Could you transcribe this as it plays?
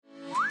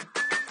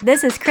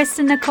This is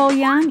Kristen Nicole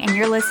Young, and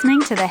you're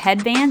listening to the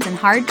Headbands and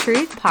Hard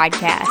Truth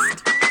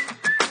podcast.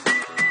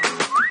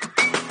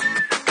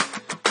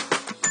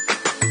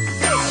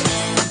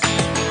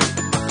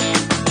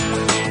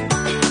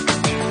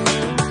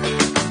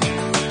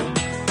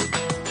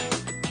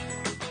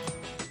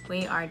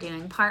 We are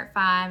doing part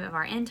 5 of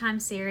our End Time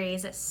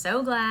series.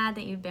 So glad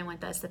that you've been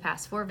with us the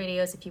past 4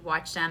 videos if you've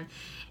watched them.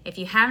 If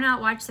you have not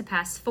watched the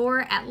past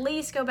 4, at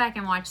least go back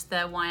and watch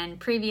the one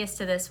previous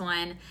to this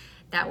one.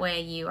 That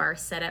way you are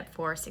set up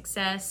for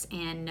success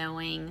and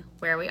knowing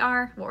where we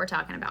are, what we're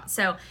talking about.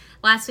 So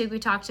last week we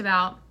talked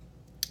about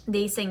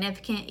the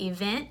significant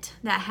event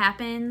that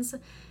happens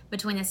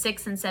between the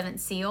 6th and 7th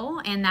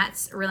seal, and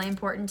that's really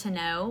important to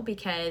know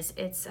because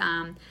it's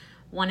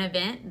one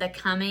event, the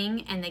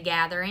coming and the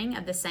gathering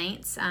of the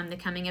saints, the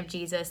coming of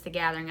Jesus, the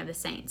gathering of the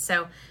saints.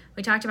 So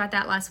we talked about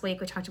that last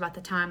week. We talked about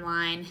the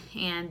timeline,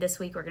 and this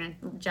week we're going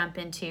to jump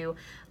into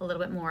a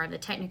little bit more of the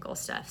technical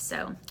stuff.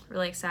 So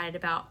really excited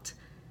about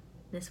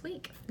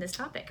this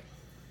topic.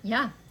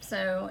 Yeah,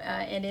 so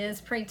it is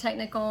pretty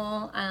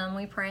technical.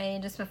 We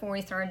prayed just before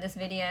we started this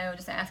video,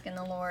 just asking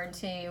the Lord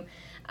to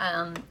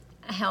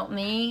help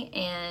me,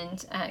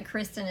 and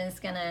Kristen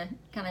is going to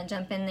kind of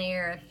jump in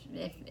there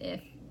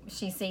if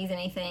she sees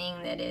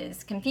anything that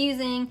is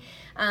confusing.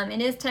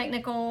 It is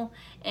technical,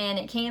 and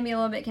it can be a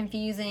little bit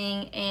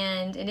confusing,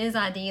 and it is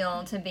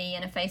ideal to be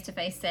in a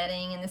face-to-face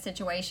setting in the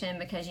situation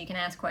because you can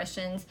ask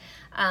questions.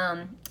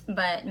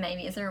 But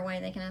maybe, is there a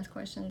way they can ask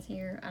questions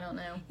here? I don't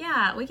know.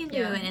 Yeah, we can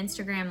do an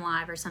Instagram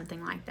Live or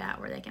something like that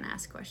where they can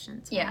ask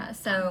questions. Yeah,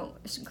 so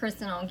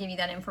Kristen will give you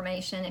that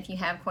information if you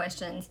have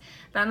questions.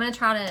 But I'm going to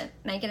try to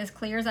make it as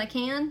clear as I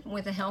can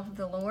with the help of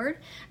the Lord.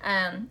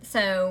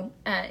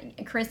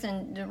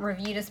 Kristen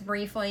reviewed us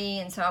briefly,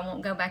 and so I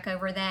won't go back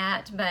over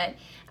that. But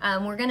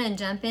we're going to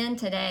jump in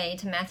today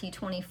to Matthew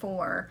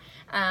 24,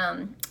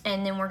 and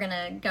then we're going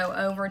to go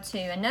over to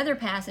another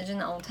passage in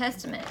the Old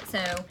Testament.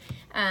 So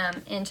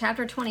in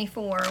chapter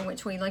 24,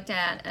 which we looked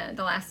at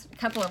the last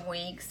couple of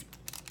weeks,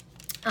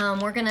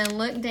 we're going to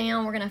look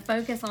down, we're going to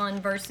focus on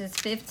verses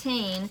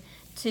 15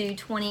 to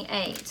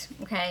 28,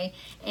 okay?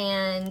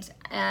 And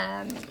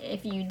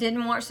if you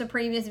didn't watch the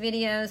previous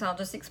videos, I'll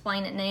just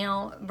explain it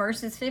now.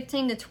 Verses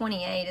 15 to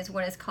 28 is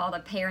what is called a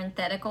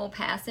parenthetical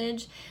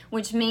passage,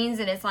 which means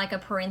that it's like a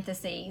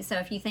parenthesis. So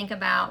if you think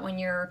about when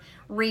you're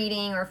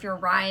reading or if you're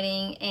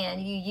writing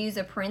and you use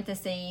a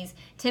parenthesis,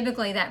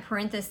 typically that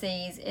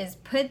parenthesis is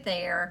put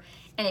there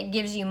and it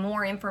gives you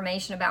more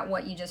information about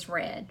what you just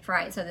read,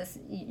 right? So this,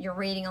 you're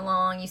reading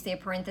along, you see a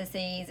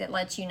parentheses, it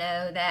lets you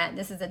know that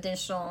this is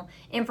additional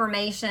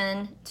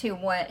information to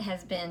what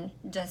has been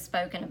just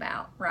spoken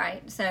about,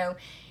 right? So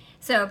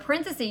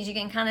parentheses, you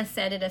can kind of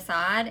set it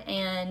aside,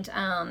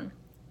 and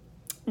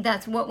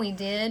that's what we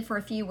did for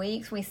a few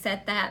weeks. We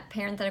set that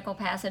parenthetical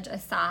passage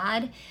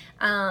aside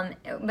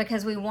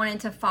because we wanted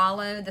to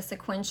follow the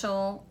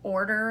sequential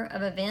order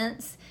of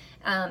events.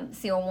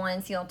 Seal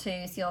 1, Seal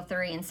 2, Seal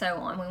 3, and so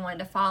on. We wanted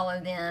to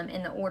follow them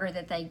in the order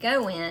that they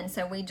go in,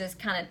 so we just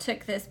kind of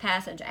took this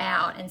passage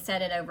out and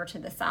set it over to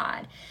the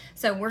side.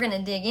 So we're going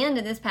to dig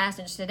into this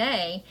passage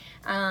today.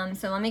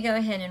 So let me go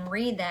ahead and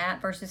read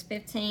that, verses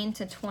 15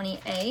 to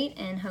 28,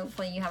 and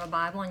hopefully you have a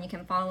Bible and you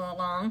can follow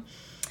along.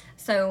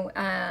 So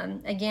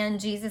again,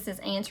 Jesus is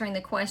answering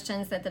the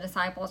questions that the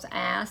disciples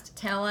asked.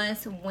 Tell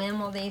us, when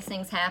will these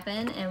things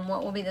happen, and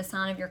what will be the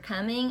sign of your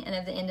coming and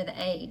of the end of the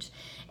age?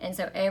 And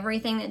so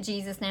everything that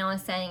Jesus now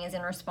is saying is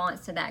in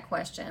response to that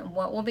question.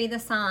 What will be the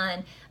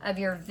sign of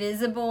your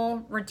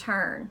visible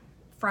return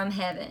from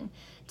heaven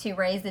to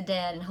raise the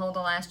dead and hold the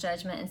last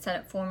judgment and set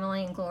up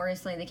formally and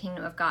gloriously the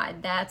kingdom of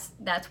God? That's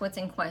what's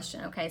in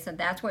question, okay? So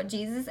that's what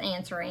Jesus is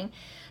answering.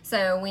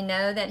 So we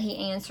know that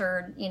he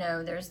answered,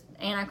 there's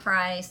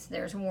Antichrist,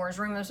 there's wars,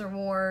 rumors of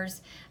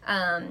wars,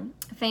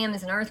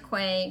 famines and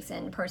earthquakes,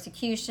 and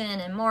persecution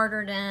and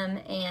martyrdom,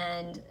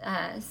 and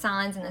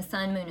signs in the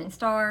sun, moon, and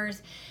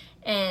stars.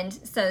 And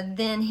so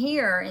then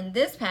here in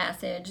this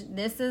passage,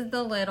 this is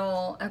the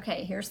little,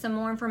 okay, here's some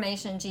more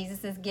information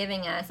Jesus is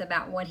giving us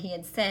about what he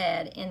had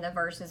said in the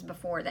verses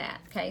before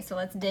that. Okay, so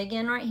let's dig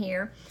in right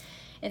here.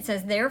 It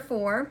says,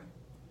 therefore,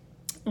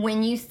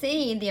 when you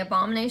see the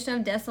abomination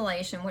of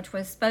desolation, which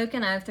was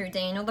spoken of through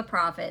Daniel the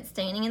prophet,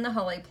 standing in the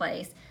holy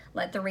place,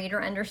 let the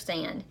reader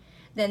understand.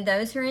 Then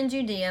those who are in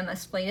Judea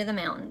must flee to the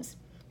mountains.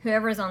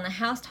 Whoever is on the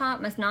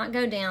housetop must not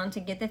go down to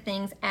get the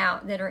things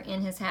out that are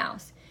in his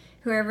house.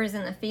 Whoever is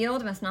in the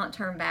field must not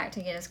turn back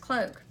to get his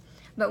cloak.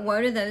 But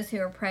woe to those who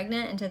are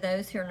pregnant and to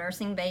those who are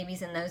nursing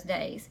babies in those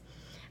days.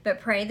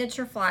 But pray that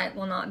your flight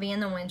will not be in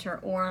the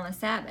winter or on a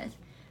Sabbath.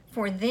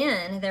 For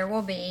then there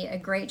will be a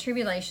great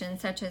tribulation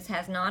such as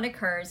has not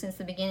occurred since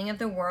the beginning of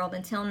the world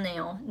until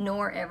now,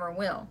 nor ever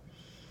will.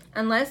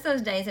 Unless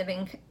those days had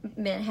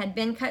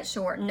been cut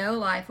short, no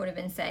life would have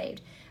been saved.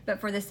 But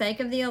for the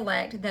sake of the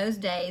elect, those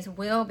days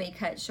will be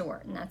cut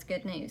short. And that's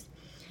good news.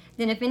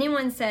 Then if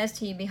anyone says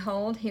to you,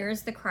 behold, here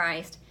is the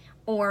Christ,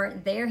 or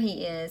there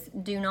he is,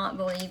 do not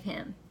believe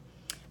him.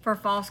 For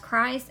false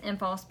Christs and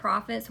false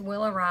prophets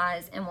will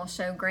arise and will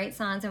show great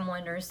signs and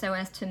wonders so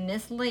as to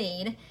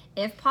mislead,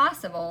 if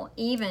possible,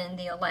 even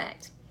the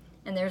elect.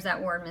 And there's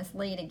that word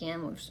mislead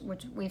again,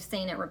 which we've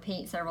seen it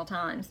repeat several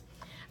times.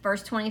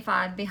 Verse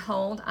 25,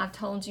 behold, I've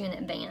told you in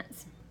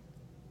advance.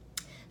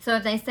 So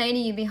if they say to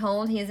you,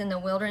 behold, he is in the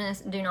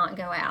wilderness, do not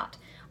go out.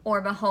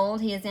 Or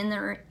behold, he is in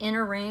the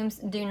inner rooms,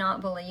 do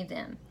not believe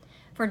them.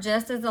 For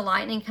just as the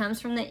lightning comes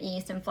from the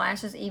east and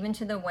flashes even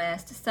to the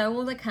west, so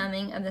will the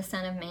coming of the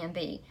Son of Man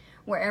be.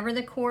 Wherever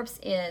the corpse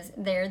is,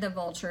 there the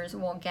vultures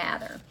will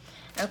gather.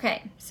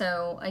 Okay,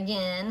 so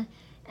again,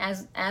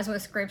 as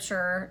with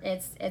Scripture,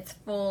 it's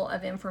full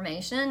of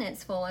information.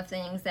 It's full of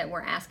things that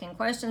we're asking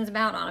questions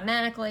about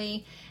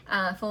automatically,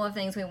 full of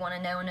things we want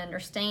to know and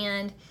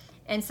understand.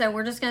 And so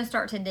we're just going to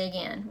start to dig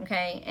in,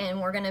 okay? And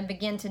we're going to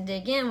begin to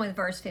dig in with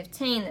verse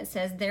 15 that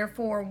says,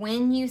 therefore,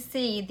 when you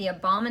see the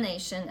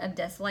abomination of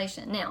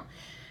desolation. Now,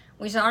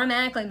 we should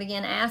automatically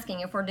begin asking,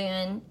 if we're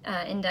doing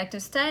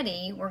inductive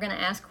study, we're going to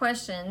ask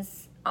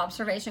questions,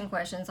 observation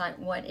questions like,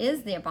 what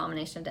is the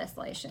abomination of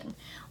desolation?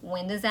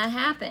 When does that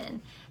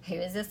happen? Who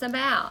is this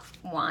about?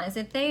 Why is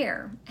it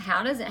there?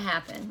 How does it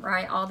happen,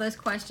 right? All those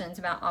questions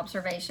about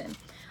observation.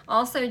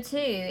 Also, too,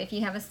 if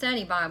you have a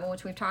study Bible,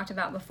 which we've talked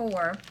about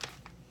before,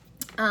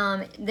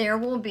 there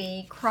will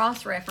be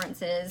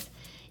cross-references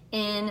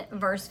in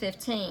verse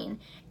 15.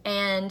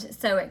 And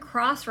so it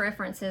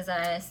cross-references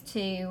us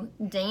to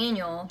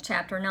Daniel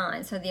chapter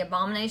 9. So the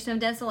abomination of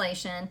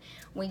desolation,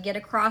 we get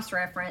a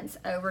cross-reference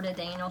over to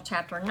Daniel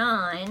chapter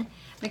 9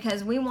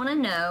 because we want to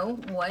know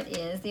what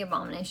is the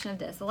abomination of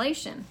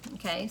desolation.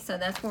 Okay, so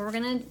that's where we're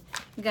going to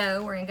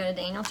go. We're going to go to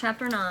Daniel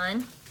chapter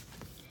 9.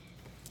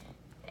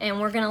 And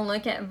we're going to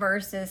look at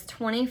verses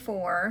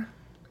 24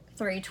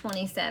 through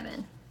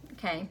 27.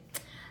 Okay,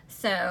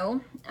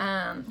 so,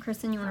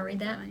 Kristen, you want to read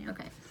that?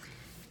 Okay.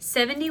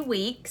 70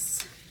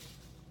 weeks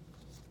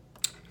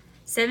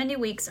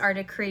are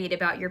decreed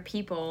about your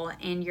people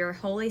and your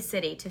holy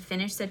city to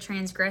finish the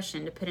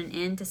transgression, to put an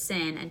end to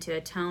sin, and to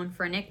atone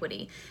for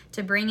iniquity,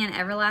 to bring in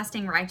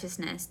everlasting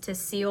righteousness, to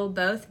seal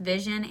both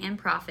vision and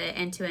prophet,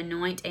 and to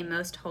anoint a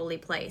most holy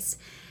place.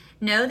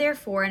 Know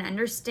therefore and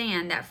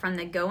understand that from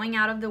the going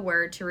out of the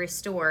word to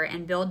restore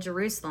and build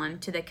Jerusalem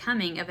to the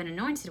coming of an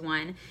anointed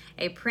one,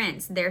 a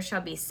prince, there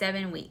shall be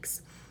 7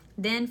 weeks.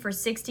 Then for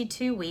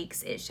 62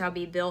 weeks it shall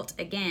be built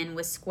again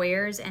with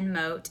squares and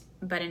moat,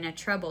 but in a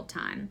troubled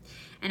time.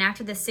 And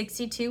after the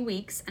 62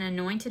 weeks an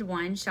anointed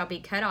one shall be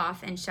cut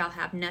off and shall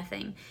have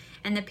nothing.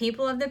 And the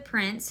people of the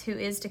prince who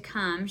is to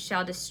come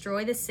shall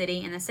destroy the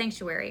city and the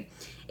sanctuary.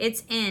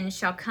 Its end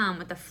shall come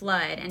with a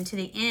flood, and to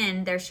the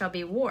end there shall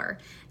be war.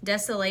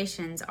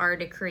 Desolations are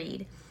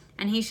decreed.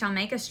 And he shall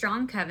make a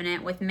strong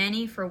covenant with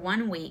many for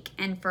 1 week,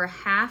 and for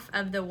half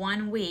of the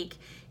 1 week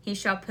he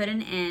shall put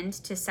an end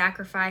to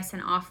sacrifice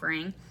and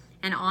offering.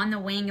 And on the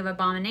wing of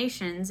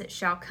abominations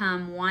shall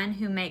come one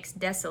who makes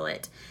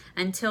desolate,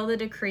 until the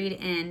decreed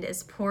end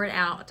is poured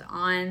out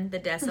on the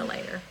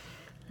desolator.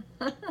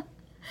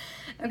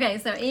 Okay,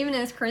 so even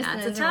as Kristen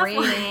is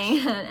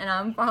reading and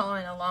I'm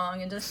following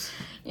along and just,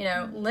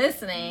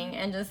 listening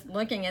and just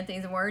looking at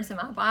these words in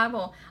my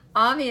Bible,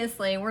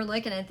 obviously we're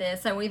looking at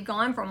this. So we've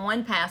gone from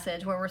one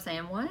passage where we're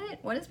saying,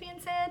 what is being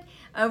said?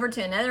 Over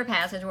to another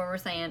passage where we're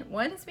saying,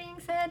 what is being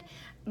said?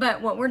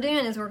 But what we're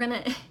doing is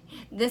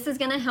this is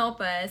going to help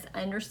us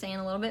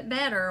understand a little bit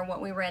better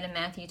what we read in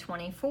Matthew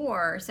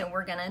 24. So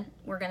we're going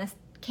to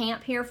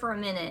camp here for a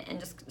minute and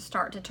just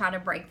start to try to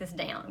break this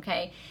down,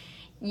 okay?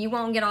 You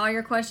won't get all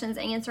your questions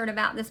answered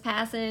about this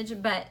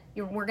passage, but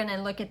we're going to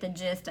look at the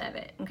gist of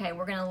it, okay?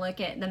 We're going to look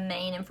at the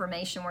main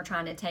information we're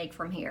trying to take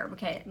from here,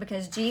 okay?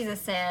 Because Jesus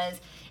says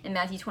in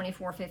Matthew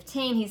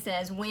 24:15, he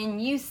says,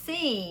 when you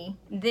see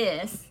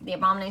this, the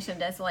abomination of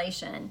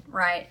desolation,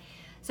 right?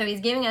 So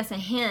he's giving us a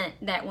hint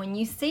that when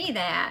you see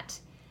that,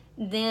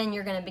 then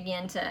you're going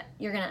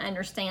to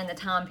understand the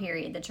time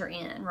period that you're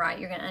in, right?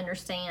 You're going to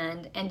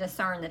understand and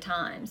discern the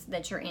times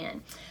that you're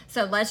in.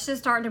 So let's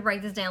just start to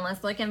break this down.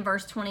 Let's look in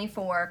verse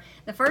 24.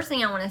 The first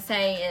thing I want to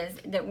say is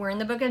that we're in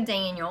the book of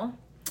Daniel.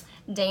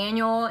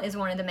 Daniel is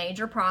one of the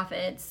major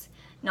prophets,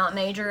 not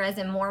major as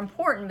in more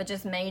important, but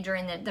just major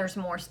in that there's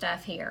more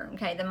stuff here,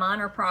 okay? The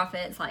minor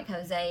prophets like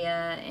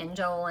Hosea and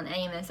Joel and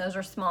Amos, those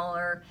are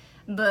smaller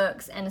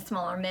books and a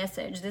smaller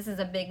message. This is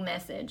a big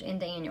message in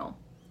Daniel.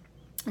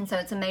 And so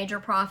it's a major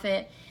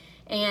prophet.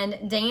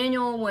 And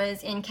Daniel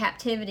was in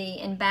captivity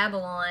in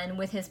Babylon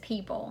with his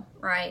people,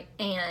 right?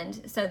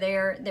 And so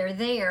they're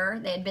there.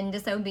 They had been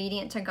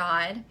disobedient to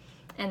God,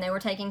 and they were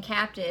taken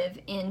captive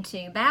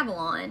into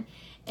Babylon.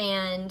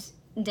 And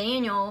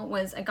Daniel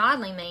was a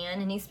godly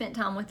man, and he spent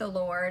time with the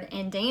Lord.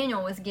 And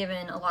Daniel was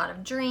given a lot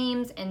of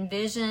dreams and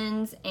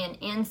visions and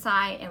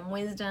insight and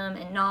wisdom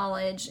and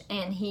knowledge,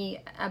 and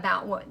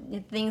about what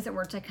things that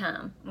were to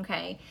come,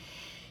 okay?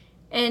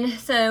 And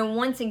so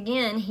once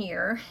again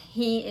here,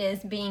 he is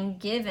being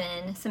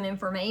given some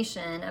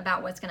information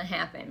about what's going to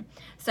happen.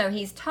 So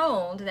he's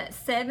told that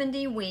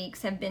 70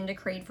 weeks have been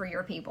decreed for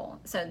your people.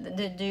 So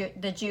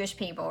the Jewish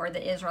people, or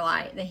the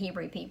Israelite, the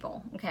Hebrew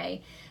people,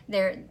 okay?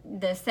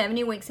 The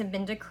 70 weeks have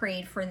been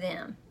decreed for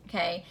them.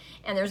 Okay,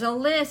 and there's a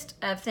list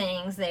of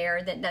things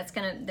there that's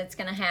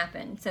gonna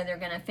happen. So they're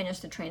gonna finish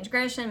the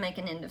transgression, make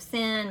an end of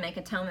sin, make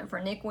atonement for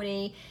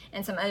iniquity,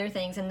 and some other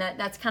things. And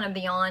that's kind of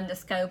beyond the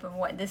scope of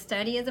what this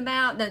study is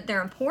about.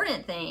 They're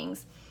important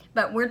things,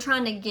 but we're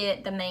trying to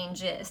get the main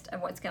gist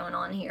of what's going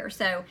on here.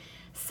 So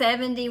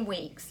 70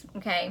 weeks,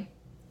 okay,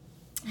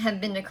 have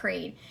been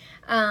decreed.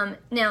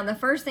 Now, the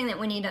first thing that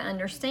we need to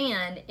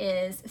understand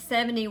is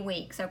 70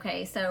 weeks,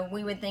 okay? So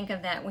we would think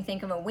of that, we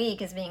think of a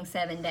week as being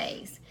 7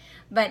 days.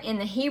 But in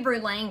the Hebrew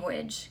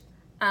language,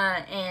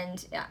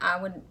 and I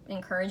would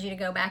encourage you to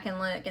go back and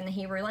look in the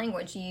Hebrew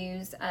language,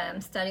 use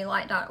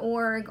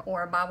studylight.org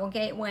or Bible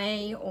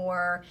Gateway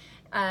or,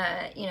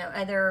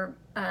 other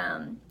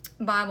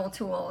Bible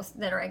tools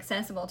that are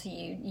accessible to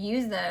you.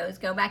 Use those.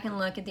 Go back and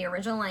look at the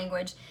original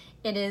language.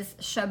 It is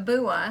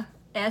Shabua,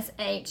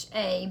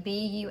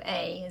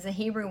 Shabua is a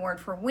Hebrew word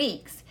for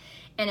weeks.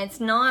 And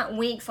it's not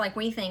weeks like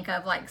we think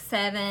of, like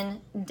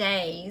 7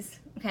 days,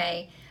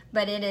 okay?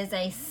 But it is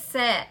a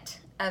set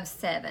of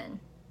 7.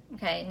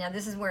 Okay, now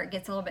this is where it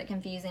gets a little bit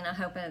confusing. I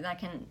hope that I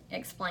can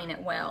explain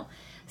it well.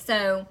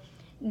 So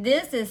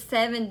this is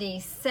 70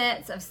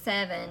 sets of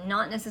 7,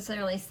 not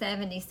necessarily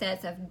 70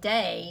 sets of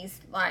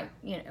days, like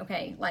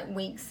like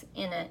weeks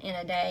in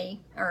a day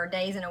or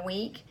days in a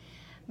week,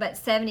 but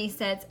 70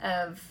 sets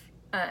of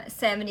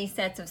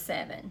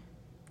 7.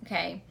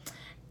 Okay,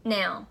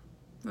 now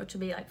which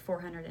would be like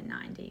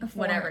 490,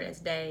 whatever it is,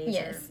 days.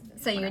 Yes.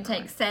 So you would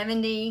take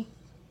 70.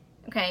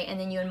 Okay, and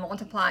then you would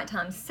multiply it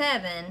times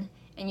 7,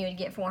 and you would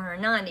get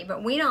 490.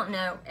 But we don't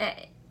know,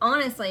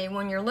 honestly,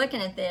 when you're looking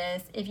at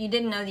this, if you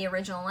didn't know the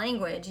original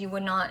language, you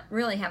would not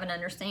really have an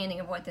understanding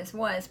of what this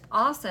was.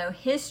 Also,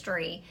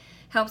 history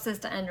helps us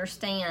to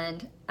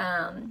understand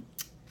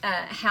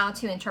how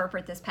to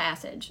interpret this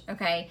passage,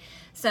 okay?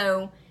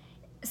 So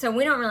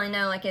we don't really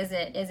know, like, is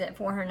it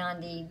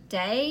 490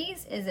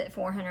 days? Is it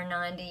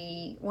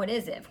 490, what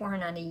is it,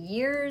 490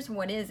 years?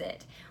 What is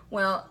it?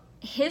 Well,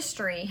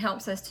 history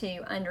helps us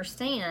to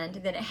understand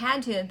that it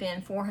had to have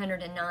been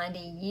 490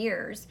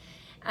 years.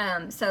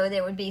 So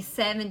there would be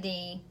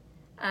 70,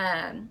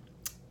 again,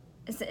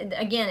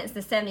 it's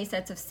the 70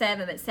 sets of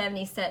 7, but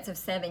 70 sets of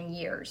 7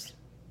 years.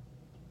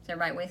 Is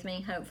everybody with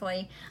me,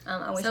 hopefully?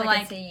 I wish I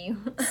could see you.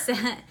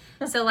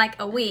 So like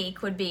a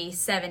week would be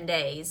 7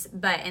 days,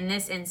 but in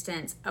this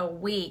instance, a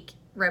week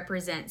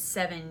represents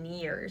 7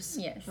 years.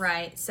 Yes.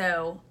 Right?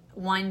 So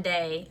one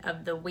day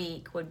of the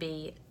week would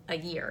be a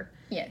year.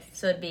 Yes.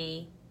 So it'd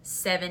be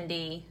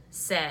 70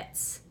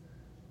 sets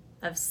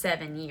of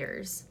 7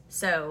 years.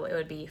 So it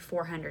would be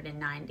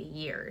 490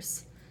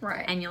 years.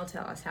 Right. And you'll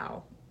tell us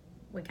how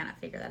we kind of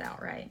figure that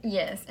out, right?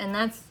 Yes, and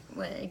that's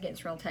when it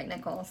gets real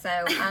technical.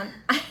 So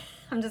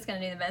I'm just going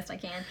to do the best I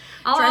can.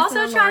 I'll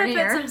also try to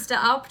put some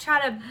stuff. I'll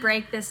try to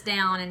break this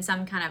down in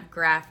some kind of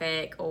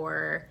graphic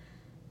or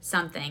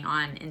something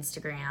on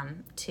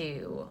Instagram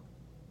to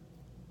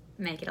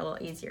make it a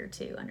little easier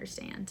to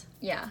understand.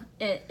 Yeah,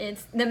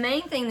 it's the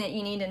main thing that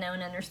you need to know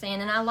and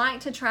understand, and I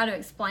like to try to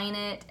explain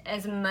it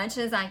as much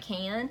as I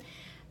can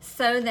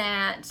so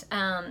that,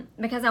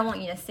 because I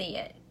want you to see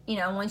it.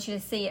 I want you to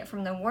see it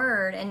from the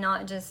Word and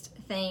not just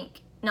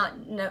think,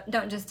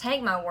 don't just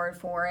take my word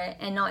for it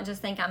and not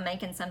just think I'm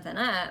making something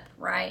up,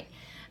 right?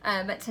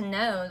 But to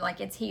know,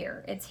 like, it's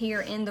here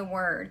in the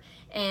Word.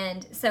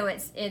 And so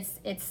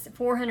it's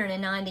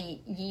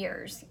 490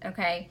 years,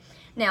 okay?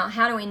 Now,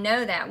 how do we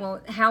know that?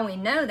 Well, how we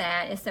know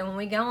that is, so when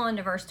we go on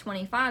to verse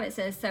 25, it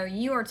says, so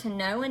you are to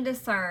know and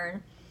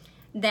discern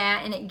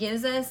that, and it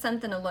gives us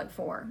something to look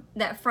for,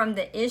 that from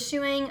the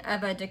issuing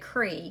of a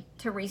decree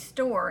to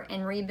restore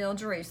and rebuild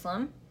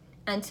Jerusalem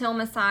until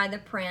Messiah the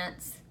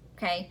Prince,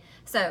 okay?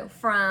 So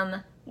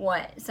from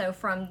what? So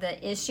from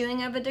the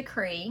issuing of a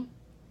decree,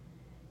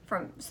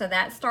 so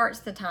that starts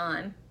the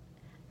time,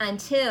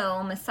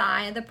 until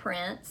Messiah the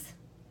Prince,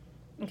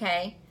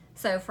 okay?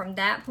 So from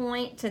that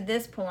point to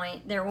this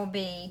point, there will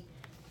be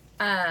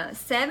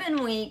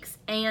 7 weeks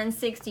and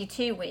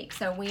 62 weeks.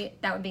 So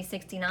that would be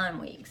 69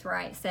 weeks,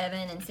 right?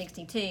 7 and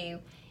 62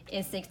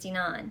 is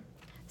 69.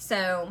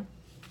 So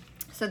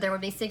there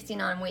would be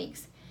 69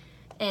 weeks.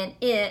 And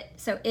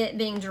it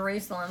being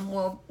Jerusalem,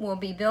 will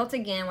be built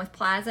again with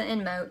plaza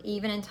and moat,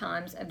 even in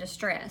times of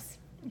distress.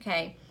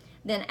 Okay.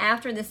 Then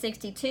after the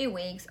 62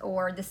 weeks,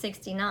 or the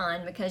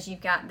 69, because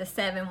you've got the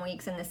 7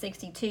 weeks and the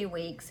 62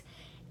 weeks,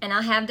 and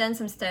I have done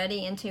some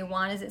study into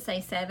why does it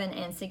say 7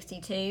 and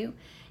 62,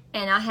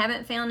 and I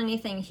haven't found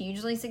anything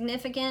hugely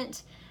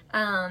significant.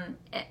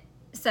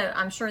 So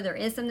I'm sure there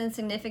is something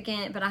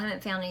significant, but I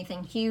haven't found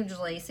anything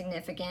hugely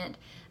significant.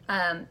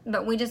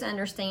 But we just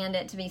understand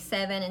it to be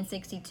 7 and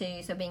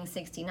 62, so being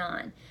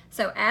 69.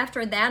 So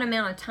after that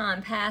amount of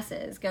time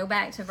passes, go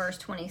back to verse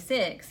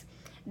 26,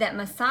 that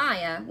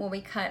Messiah will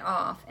be cut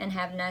off and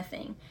have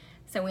nothing.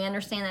 So we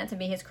understand that to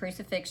be his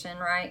crucifixion,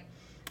 right?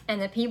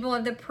 And the people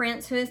of the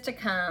prince who is to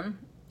come,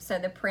 so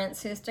the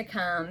prince who is to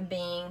come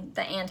being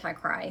the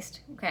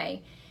Antichrist,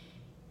 okay,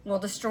 will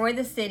destroy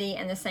the city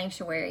and the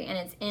sanctuary, and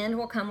its end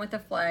will come with a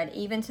flood.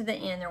 Even to the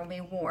end there will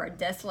be war.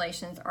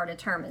 Desolations are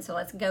determined. So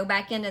let's go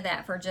back into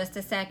that for just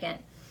a second.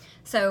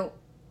 So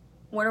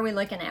what are we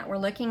looking at? We're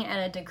looking at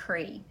a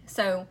decree.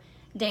 So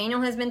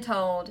Daniel has been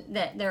told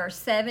that there are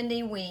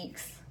 70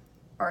 weeks,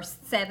 or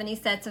 70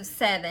 sets of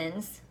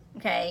sevens,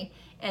 okay,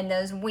 and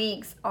those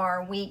weeks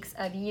are weeks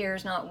of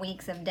years, not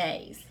weeks of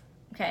days,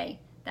 okay.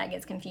 That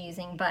gets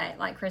confusing, but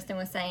like Kristen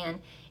was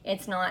saying,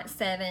 it's not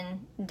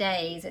 7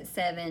 days, it's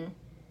 7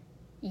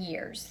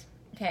 years,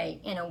 okay,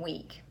 in a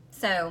week.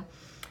 So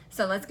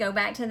let's go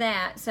back to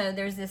that. So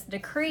there's this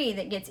decree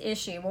that gets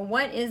issued. Well,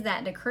 what is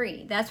that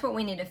decree? That's what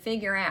we need to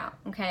figure out,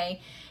 okay?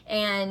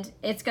 And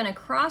it's going to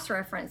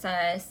cross-reference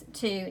us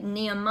to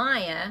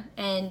Nehemiah,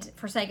 and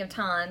for sake of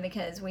time,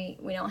 because we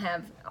don't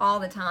have all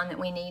the time that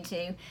we need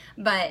to,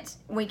 but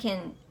we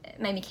can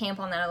maybe camp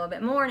on that a little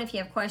bit more, and if you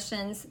have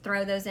questions,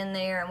 throw those in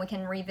there, and we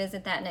can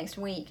revisit that next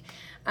week.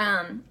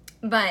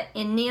 But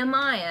in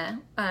Nehemiah,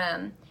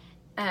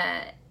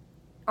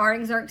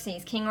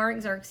 Artaxerxes, King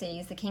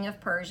Artaxerxes, the king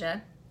of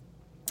Persia,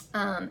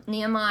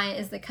 Nehemiah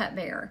is the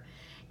cupbearer,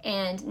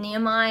 and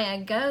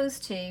Nehemiah goes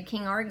to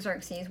King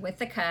Artaxerxes with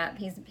the cup.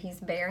 He's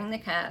bearing the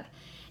cup,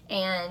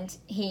 and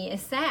he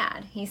is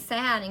sad. He's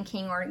sad in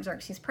King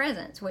Artaxerxes'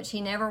 presence, which he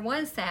never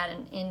was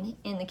sad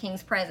in the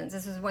king's presence.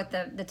 This is what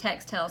the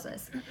text tells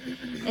us.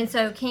 And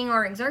so King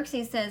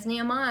Artaxerxes says,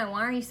 Nehemiah,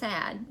 why are you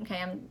sad?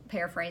 Okay, I'm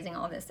paraphrasing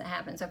all this that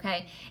happens,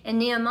 okay? And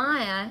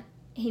Nehemiah,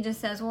 he just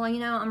says, well,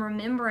 I'm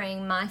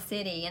remembering my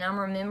city, and I'm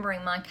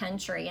remembering my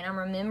country, and I'm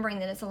remembering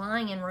that it's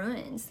lying in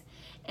ruins.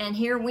 And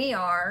here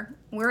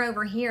we're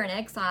over here in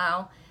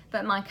exile,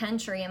 but my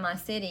country and my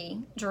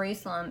city,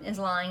 Jerusalem, is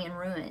lying in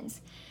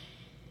ruins.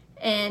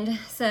 And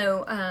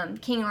so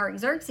King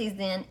Artaxerxes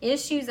then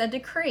issues a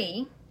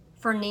decree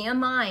for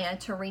Nehemiah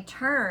to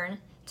return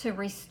to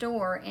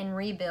restore and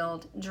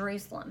rebuild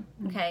Jerusalem,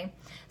 okay?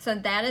 So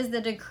that is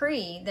the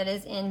decree that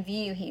is in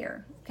view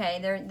here, okay?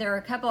 There are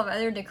a couple of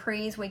other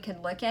decrees we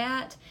could look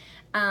at,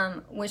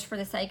 which for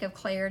the sake of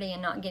clarity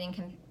and not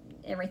getting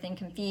everything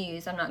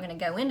confused, I'm not going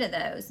to go into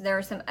those. There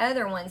are some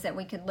other ones that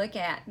we could look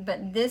at,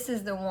 but this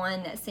is the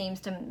one that seems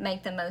to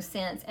make the most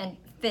sense and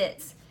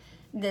fits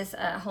this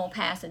whole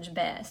passage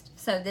best.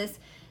 So this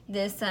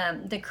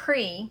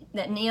decree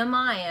that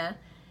Nehemiah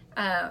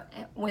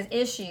was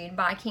issued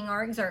by King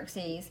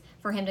Artaxerxes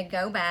for him to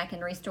go back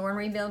and restore and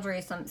rebuild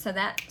Jerusalem. So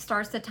that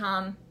starts the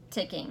time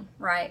ticking,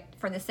 right,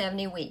 for the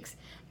 70 weeks.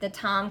 The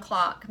time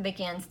clock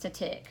begins to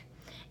tick.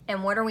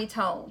 And what are we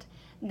told?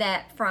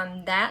 That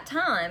from that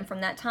time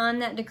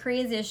that decree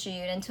is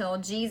issued until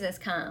Jesus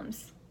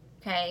comes,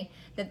 okay,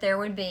 that there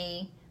would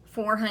be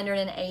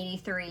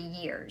 483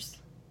 years,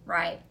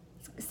 right?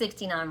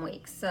 69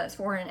 weeks, so it's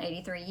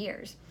 483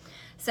 years.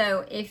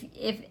 So if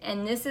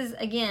and this is,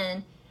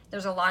 again,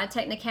 there's a lot of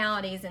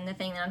technicalities in the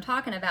thing that I'm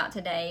talking about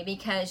today,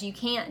 because you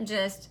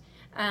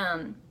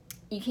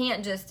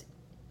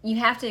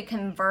have to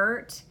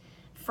convert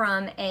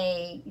from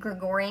a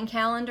Gregorian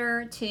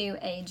calendar to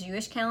a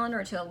Jewish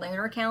calendar, to a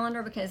lunar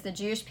calendar, because the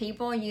Jewish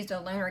people used a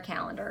lunar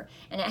calendar,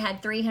 and it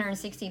had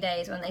 360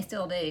 days, when they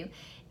still do.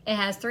 It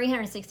has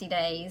 360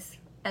 days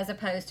as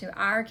opposed to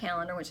our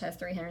calendar, which has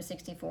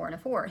 364 and a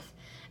fourth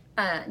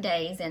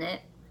days in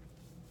it.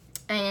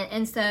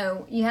 And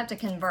so you have to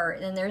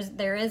convert, and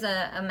there is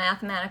a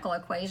mathematical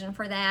equation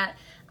for that.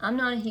 I'm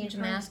not a huge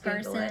math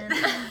person.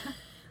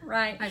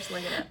 Right. I just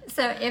look it up.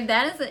 So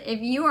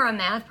if you are a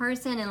math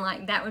person, and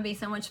like that would be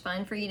so much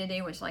fun for you to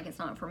do, which like it's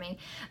not for me,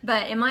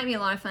 but it might be a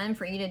lot of fun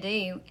for you to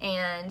do.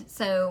 And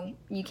so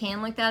you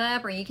can look that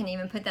up, or you can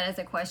even put that as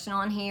a question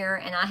on here.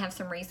 And I have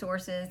some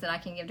resources that I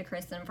can give to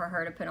Kristen for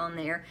her to put on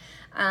there.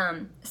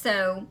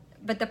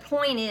 But the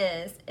point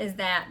is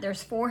that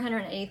there's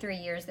 483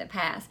 years that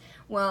pass.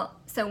 Well,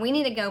 so we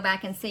need to go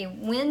back and see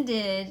when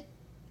did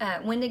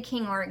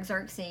King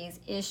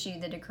Artaxerxes issue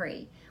the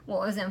decree?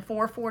 Well, it was in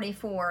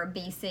 444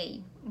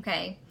 BC,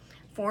 okay?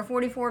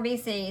 444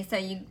 BC, so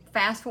you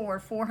fast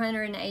forward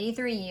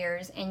 483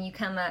 years, and you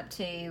come up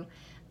to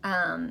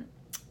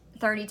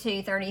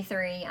 32,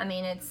 33, I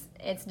mean,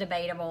 it's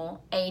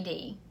debatable,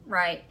 AD,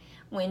 right?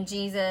 When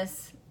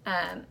Jesus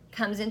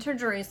comes into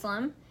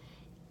Jerusalem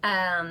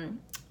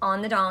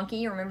on the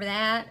donkey, remember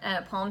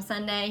that? Palm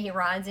Sunday, he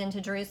rides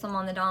into Jerusalem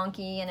on the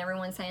donkey, and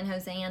everyone's saying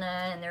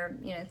Hosanna, and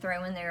they're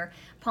throwing their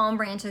palm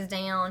branches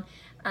down.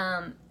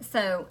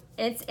 So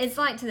it's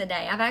like to the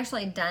day. I've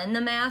actually done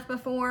the math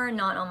before,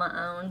 not on my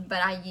own,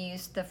 but I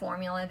used the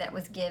formula that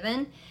was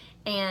given.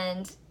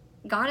 And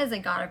God is a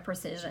God of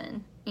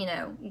precision.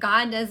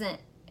 God doesn't,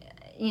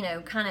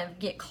 kind of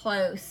get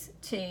close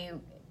to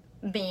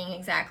being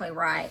exactly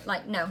right.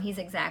 Like, no, he's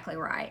exactly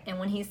right. And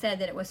when he said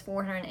that it was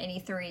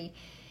 483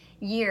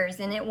 years,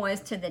 and it was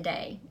to the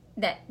day,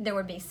 that there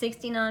would be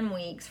 69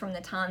 weeks from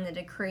the time the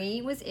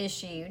decree was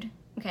issued,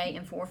 okay,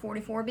 in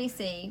 444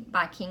 BC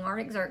by King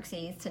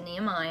Artaxerxes to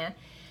Nehemiah,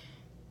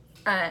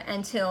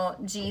 until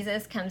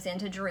Jesus comes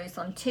into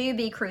Jerusalem to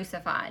be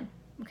crucified.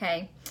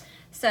 Okay,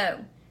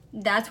 so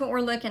that's what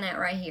we're looking at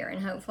right here,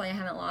 and hopefully I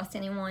haven't lost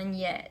anyone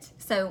yet.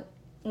 So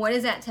what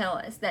does that tell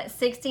us? That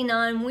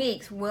 69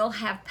 weeks will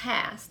have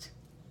passed.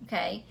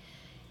 Okay,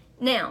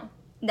 now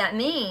that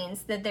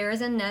means that there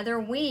is another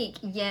week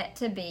yet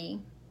to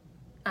be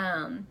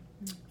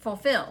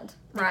fulfilled,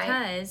 right?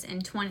 Because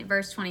in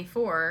verse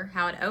 24,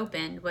 how it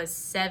opened was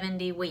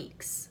 70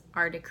 weeks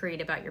are decreed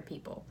about your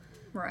people.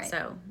 Right.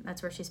 So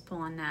that's where she's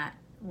pulling that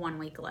 1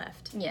 week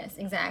left. Yes,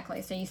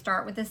 exactly. So you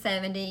start with the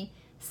 70,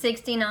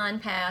 69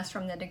 passed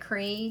from the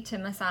decree to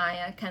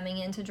Messiah coming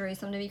into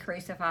Jerusalem to be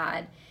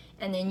crucified,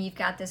 and then you've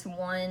got this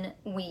 1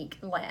 week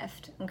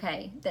left,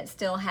 okay, that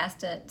still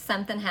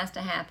something has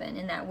to happen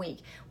in that week.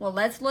 Well,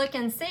 let's look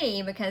and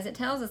see, because it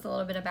tells us a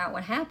little bit about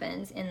what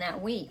happens in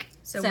that week.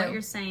 So what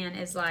you're saying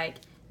is, like,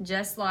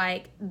 just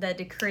like the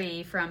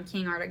decree from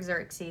King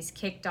Artaxerxes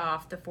kicked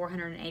off the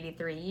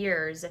 483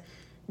 years,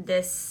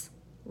 this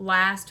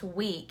last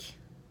week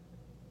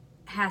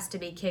has to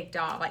be kicked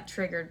off, like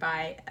triggered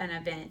by an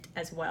event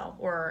as well,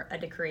 or a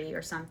decree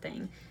or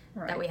something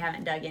that we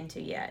haven't dug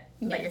into yet.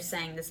 Yes. But you're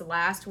saying this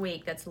last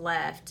week that's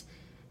left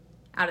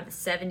out of the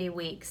 70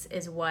 weeks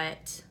is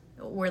what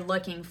we're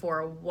looking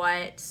for.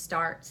 What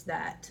starts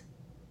that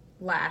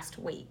last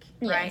week,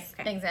 right? Yes,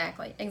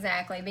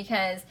 exactly.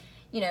 Because,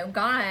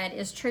 God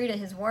is true to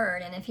his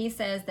word, and if he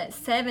says that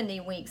 70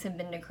 weeks have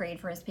been decreed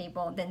for his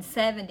people, then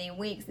 70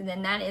 weeks,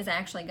 then that is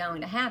actually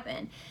going to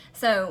happen.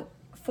 So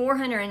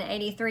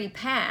 483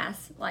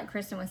 pass, like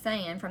Kristen was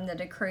saying, from the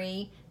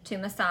decree to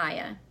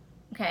Messiah,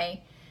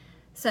 okay?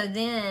 So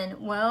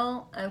then,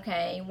 what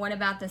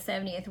about the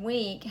 70th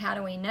week? How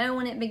do we know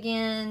when it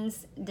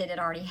begins? Did it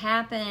already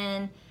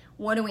happen?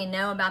 What do we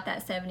know about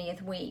that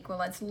 70th week? Well,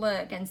 let's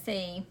look and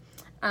see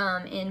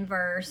in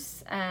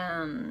verse,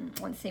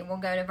 we'll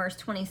go to verse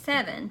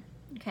 27,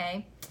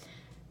 okay?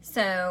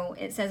 So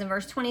it says in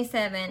verse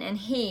 27, and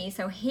he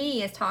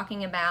is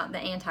talking about the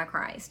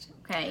Antichrist,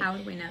 okay? How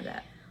would we know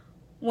that?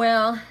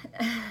 Well,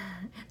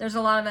 there's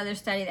a lot of other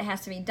study that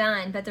has to be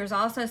done, but there's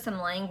also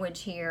some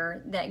language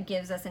here that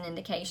gives us an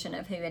indication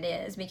of who it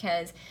is,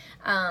 because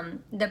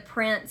the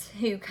prince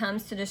who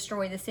comes to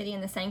destroy the city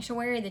and the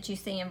sanctuary that you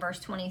see in verse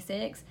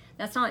 26,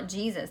 that's not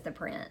Jesus the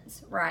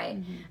prince, right?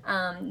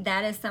 Mm-hmm.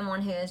 That is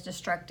someone who is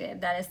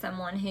destructive. That is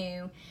someone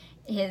who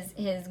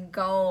his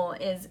goal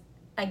is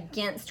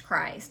against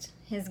Christ.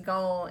 His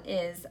goal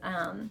is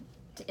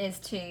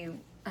to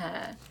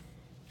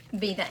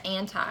be the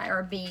anti,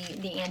 or be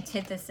the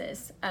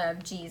antithesis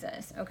of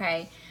Jesus,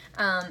 okay?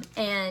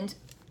 And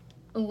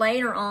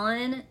later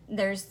on,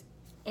 there's,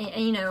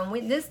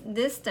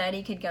 this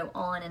study could go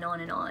on and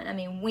on and on. I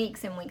mean,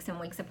 weeks and weeks and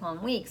weeks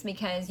upon weeks,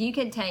 because you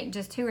could take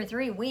just 2 or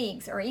 3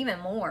 weeks or even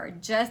more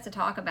just to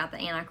talk about the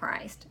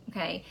Antichrist,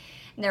 okay?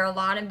 There are a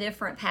lot of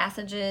different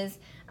passages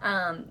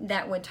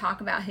that would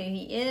talk about who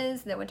he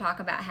is, that would talk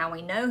about how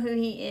we know who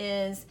he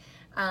is,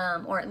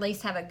 or at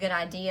least have a good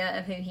idea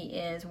of who he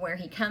is, where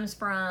he comes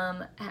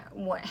from,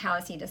 how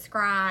is he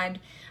described.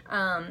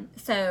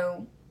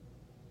 So,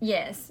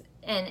 yes,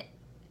 and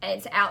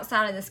it's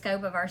outside of the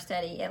scope of our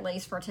study, at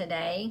least for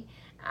today.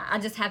 I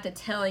just have to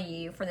tell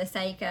you, for the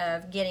sake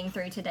of getting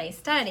through today's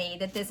study,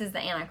 that this is the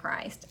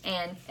Antichrist.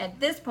 And at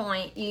this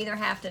point, you either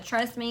have to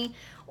trust me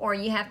or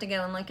you have to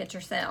go and look at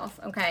yourself,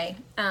 okay?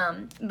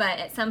 But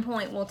at some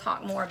point, we'll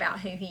talk more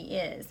about who he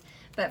is.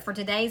 But for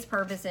today's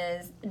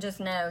purposes,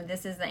 just know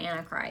this is the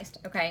Antichrist,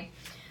 okay?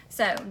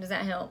 So, does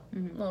that help a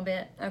little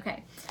bit?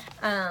 Okay.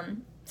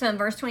 So in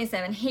verse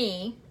 27,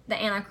 he,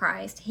 the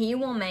Antichrist, he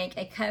will make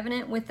a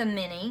covenant with the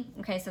many.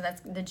 Okay, so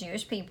that's the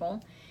Jewish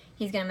people.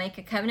 He's going to make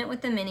a covenant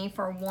with the many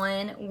for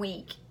 1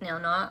 week. Now,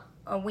 not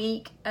a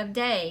week of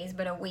days,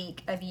 but a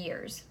week of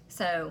years.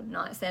 So,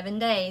 not 7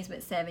 days,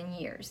 but 7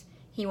 years.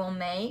 He will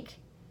make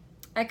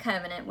a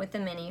covenant with the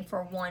many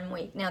for 1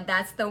 week. Now,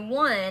 that's the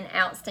one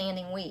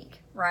outstanding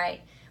week,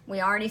 right?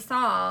 We already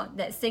saw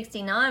that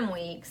 69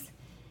 weeks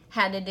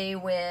had to do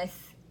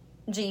with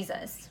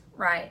Jesus,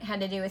 right? Had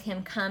to do with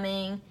him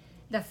coming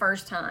the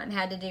first time.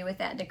 Had to do with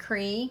that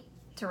decree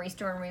to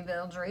restore and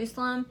rebuild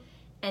Jerusalem,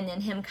 and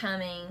then him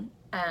coming,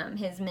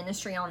 his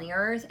ministry on the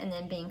earth, and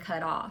then being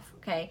cut off,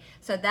 okay?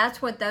 So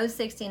that's what those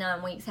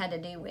 69 weeks had to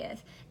do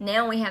with.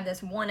 Now we have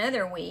this one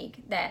other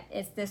week, that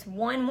it's this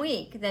 1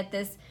 week that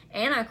this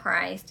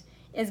Antichrist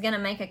is going to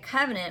make a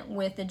covenant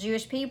with the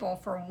Jewish people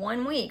for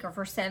 1 week, or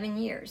for 7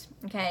 years,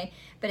 okay?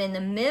 But in the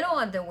middle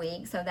of the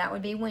week, so that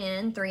would be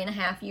when?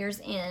 3.5 years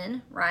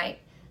in, right?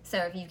 So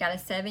if you've got a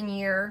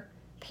 7-year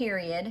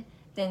period,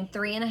 then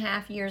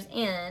 3.5 years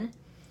in,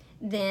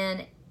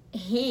 then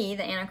he,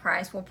 the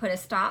Antichrist, will put a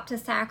stop to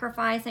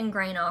sacrifice and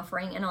grain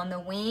offering, and on the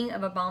wing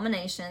of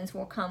abominations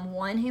will come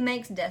one who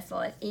makes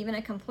desolate, even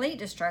a complete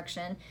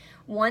destruction.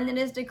 One that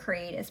is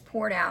decreed is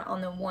poured out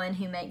on the one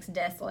who makes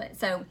desolate.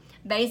 So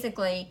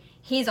basically,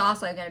 he's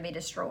also going to be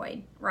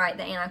destroyed, right?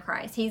 The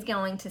Antichrist. He's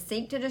going to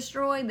seek to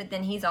destroy, but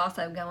then he's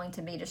also going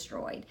to be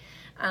destroyed.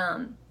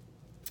 And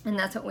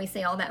that's what we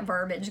see, all that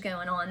verbiage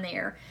going on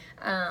there.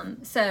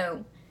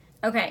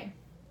 Okay.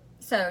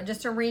 So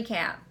just to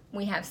recap,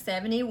 we have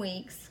 70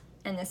 weeks,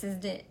 and this is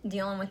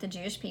dealing with the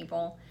Jewish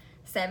people.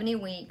 70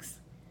 weeks,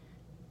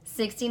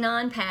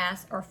 69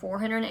 pass, or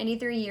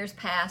 483 years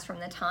pass from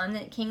the time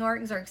that King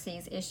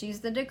Artaxerxes issues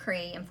the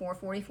decree in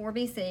 444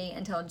 BC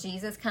until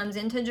Jesus comes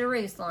into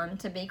Jerusalem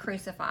to be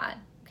crucified.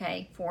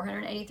 Okay,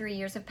 483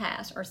 years have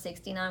passed, or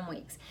 69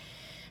 weeks.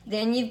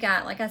 Then you've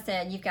got, like I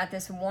said, you've got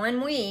this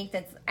 1 week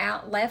that's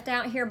left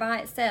out here by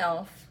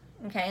itself.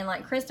 Okay, and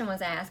like Kristen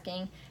was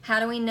asking, how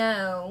do we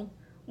know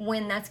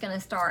when that's going to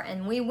start?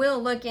 And we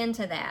will look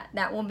into that.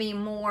 That will be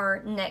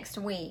more next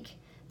week,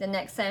 the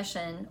next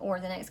session,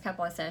 or the next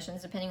couple of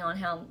sessions, depending on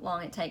how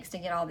long it takes to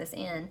get all this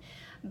in.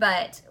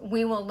 But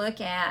we will look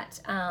at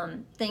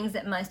things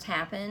that must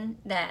happen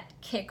that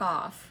kick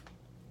off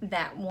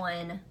that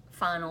one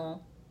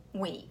final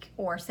week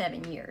or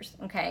 7 years.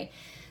 Okay,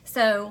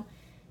 so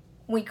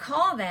we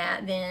call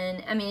that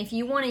then, I mean, if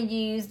you want to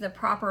use the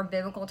proper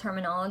biblical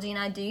terminology, and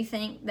I do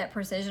think that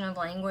precision of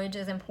language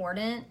is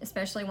important,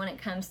 especially when it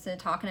comes to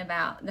talking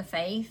about the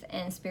faith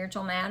and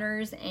spiritual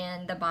matters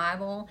and the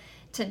Bible,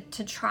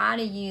 to try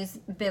to use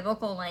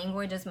biblical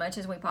language as much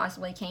as we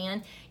possibly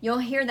can. You'll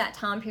hear that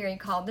time period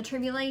called the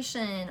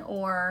tribulation,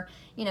 or,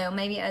 you know,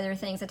 maybe other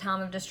things, a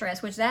time of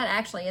distress, which that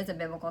actually is a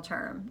biblical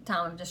term,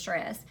 time of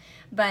distress.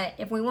 But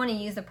if we want to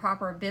use the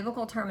proper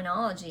biblical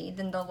terminology,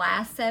 then the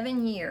last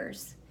 7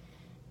 years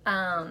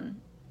of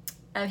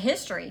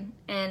history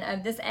and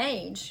of this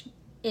age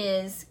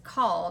is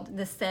called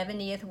the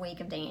 70th week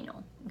of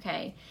Daniel.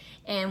 Okay,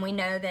 and we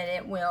know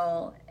that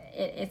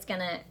it's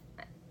gonna,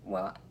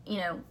 well, you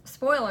know,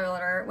 spoiler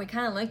alert, we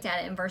kind of looked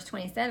at it in verse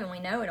 27. We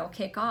know it'll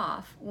kick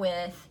off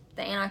with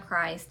the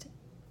Antichrist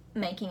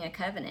making a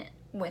covenant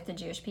with the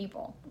Jewish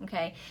people.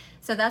 Okay,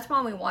 so that's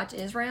why we watch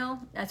Israel.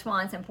 That's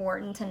why it's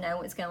important to know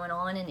what's going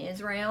on in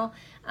Israel,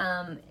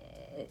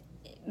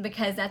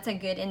 because that's a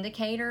good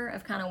indicator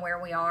of kind of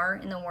where we are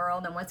in the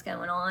world and what's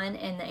going on.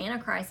 And the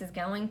Antichrist is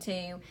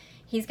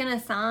he's going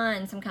to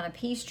sign some kind of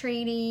peace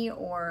treaty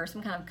or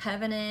some kind of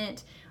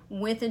covenant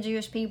with the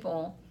Jewish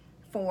people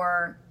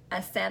for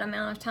a set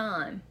amount of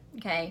time.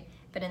 Okay,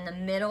 but in the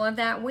middle of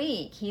that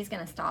week, he's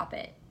going to stop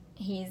it.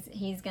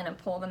 He's going to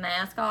pull the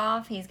mask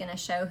off. He's going to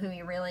show who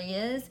he really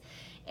is,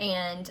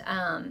 and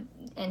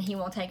he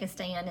will take a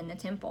stand in the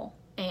temple.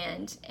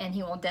 And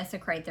he will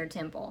desecrate their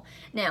temple.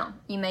 Now,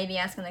 you may be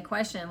asking the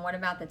question, what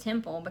about the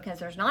temple? Because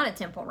there's not a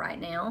temple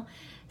right now.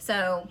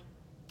 So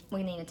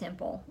we need a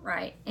temple,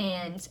 right?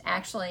 And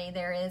actually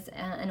there is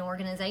an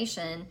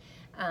organization,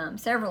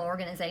 several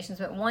organizations,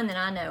 but one that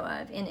I know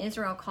of in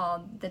Israel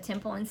called the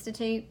Temple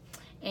Institute.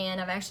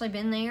 And I've actually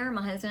been there.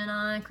 My husband and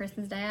I,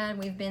 Kristen's dad,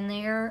 we've been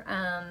there,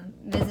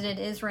 visited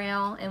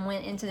Israel and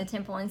went into the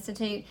Temple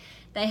Institute.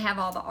 They have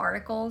all the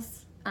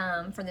articles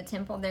for the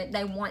temple.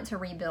 They want to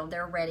rebuild.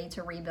 They're ready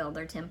to rebuild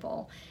their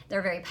temple.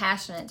 They're very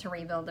passionate to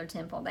rebuild their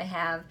temple. They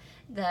have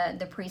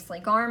the priestly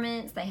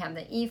garments, they have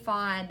the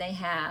ephod, they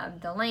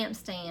have the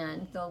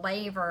lampstand, the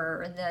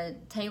laver, the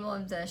table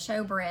of the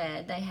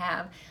showbread, they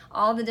have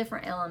all the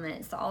different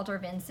elements, the altar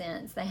of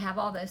incense. They have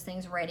all those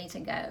things ready to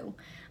go.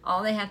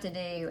 All they have to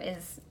do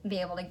is be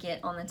able to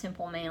get on the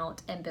Temple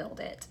Mount and build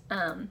it.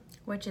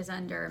 Which is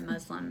under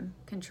Muslim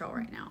control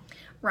right now.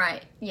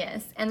 Right,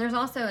 yes. And there's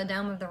also a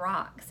Dome of the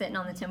Rock sitting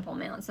on the Temple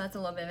Mount, so that's a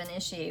little bit of an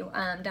issue.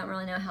 Don't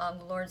really know how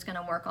the Lord's going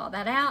to work all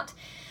that out,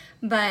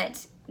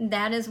 but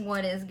that is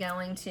what is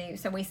going to,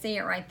 so we see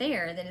it right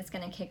there that it's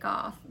going to kick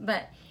off.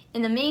 But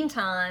in the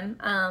meantime,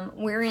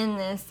 we're in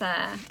this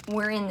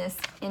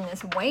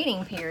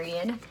waiting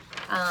period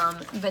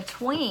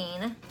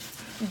between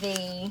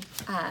the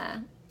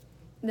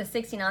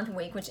 69th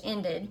week, which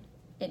ended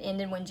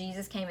when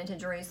Jesus came into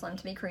Jerusalem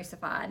to be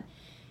crucified,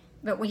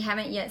 but we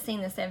haven't yet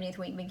seen the 70th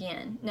week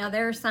begin. Now,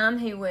 there are some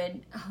who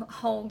would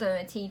hold to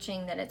a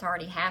teaching that it's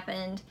already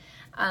happened.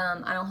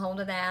 I don't hold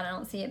to that. I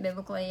don't see it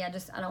biblically. I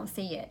don't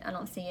see it. I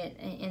don't see it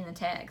in the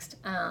text.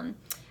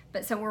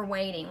 But so we're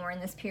waiting. We're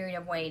in this period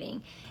of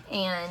waiting.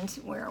 And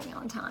where are we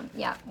on time?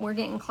 Yeah, we're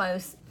getting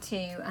close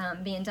to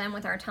being done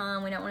with our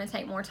time. We don't want to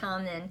take more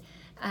time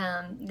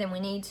than we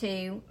need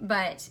to.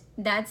 But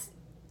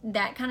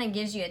that kind of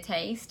gives you a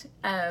taste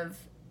of,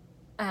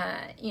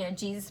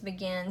 Jesus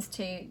begins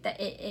to,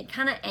 it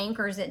kind of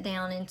anchors it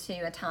down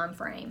into a time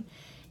frame.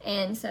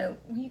 And so,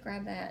 will you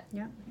grab that?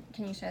 Yeah.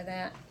 Can you show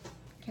that?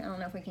 I don't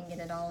know if we can get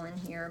it all in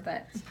here,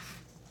 but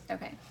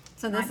okay.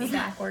 So Might this be is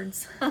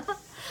backwards.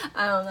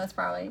 that's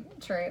probably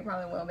true. It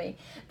probably will be.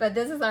 But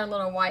this is our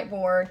little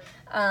whiteboard.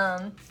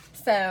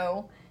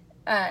 So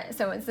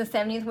it's the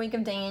 70th week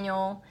of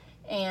Daniel,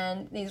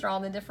 and these are all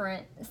the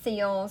different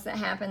seals that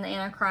happen: the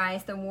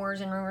Antichrist, the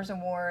wars and rumors of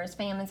wars,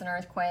 famines and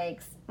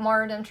earthquakes,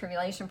 martyrdom,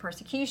 tribulation,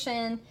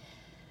 persecution,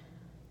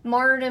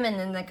 martyrdom, and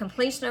then the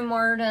completion of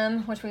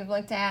martyrdom, which we've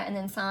looked at, and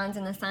then signs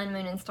in the sun,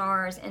 moon, and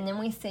stars. And then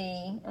we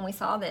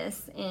saw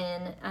this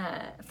in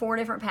 4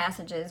 different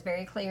passages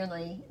very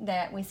clearly,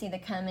 that we see the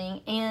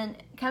coming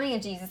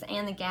of Jesus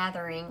and the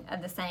gathering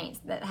of the saints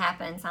that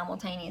happen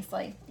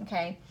simultaneously.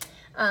 Okay,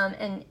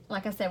 and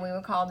like I said, we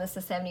would call this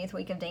the 70th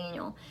week of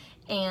Daniel.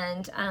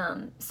 And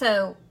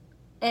so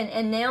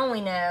and now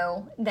we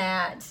know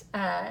that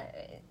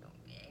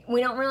we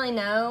don't really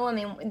know. I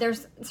mean,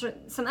 there's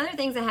some other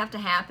things that have to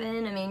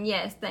happen. I mean,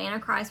 yes, the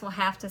Antichrist will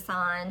have to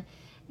sign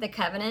the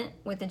covenant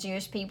with the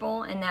Jewish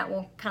people, and that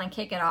will kind of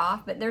kick it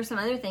off. But there's some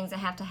other things that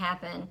have to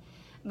happen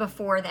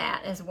before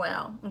that as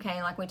well.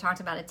 Okay, like we talked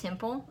about a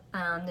temple.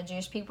 The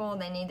Jewish people,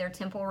 they need their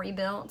temple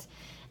rebuilt.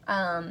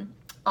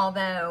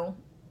 Although,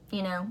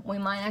 you know, we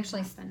might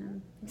actually,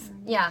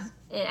 yeah,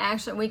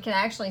 we could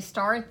actually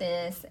start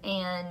this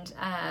and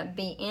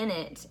be in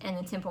it, and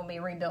the temple be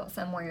rebuilt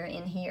somewhere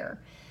in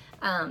here.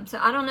 So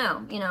I don't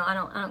know. You know, I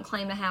don't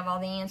claim to have all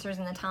the answers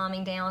and the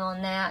timing down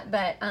on that,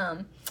 but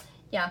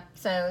yeah.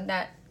 So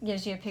that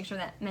gives you a picture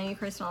that maybe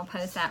Kristen will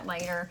post that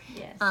later.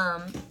 Yes.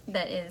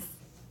 That is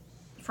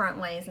front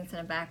ways instead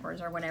of backwards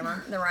or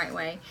whatever, the right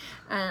way.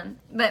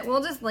 But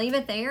we'll just leave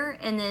it there,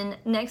 and then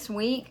next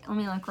week, let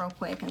me look real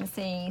quick and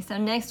see. So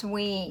next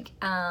week,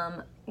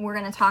 we're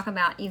going to talk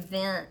about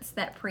events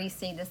that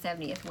precede the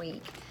 70th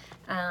week,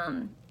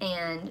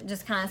 and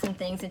just kind of some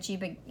things that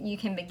you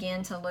can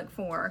begin to look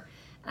for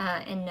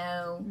and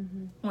know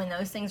when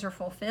those things are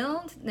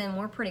fulfilled. Then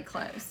we're pretty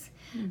close.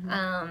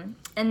 And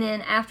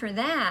then after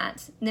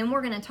that, then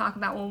we're going to talk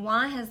about, well,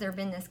 why has there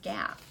been this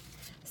gap?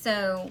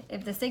 So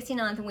if the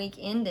 69th week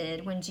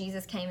ended when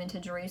Jesus came into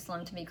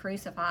Jerusalem to be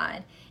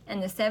crucified,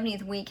 and the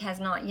 70th week has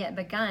not yet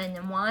begun,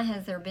 then why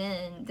has there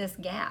been this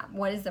gap?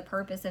 What is the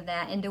purpose of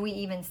that? And do we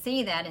even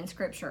see that in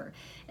Scripture?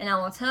 And I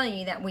will tell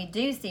you that we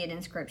do see it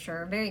in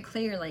Scripture very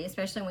clearly,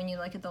 especially when you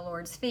look at the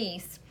Lord's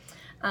feast,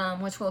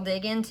 which we'll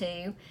dig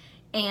into.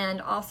 And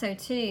also,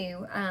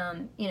 too,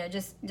 you know,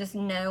 just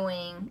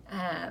knowing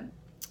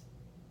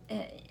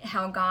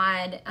how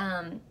God,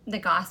 the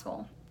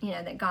gospel, you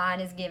know, that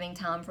God is giving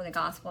time for the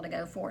gospel to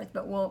go forth.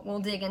 But we'll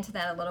dig into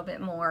that a little bit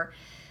more.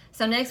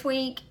 So next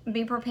week,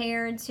 be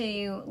prepared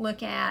to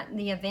look at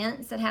the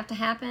events that have to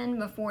happen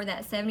before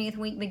that 70th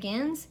week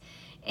begins,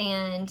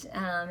 and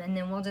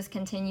then we'll just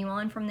continue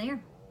on from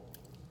there.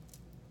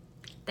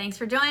 Thanks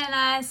for joining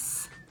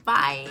us.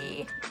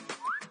 Bye.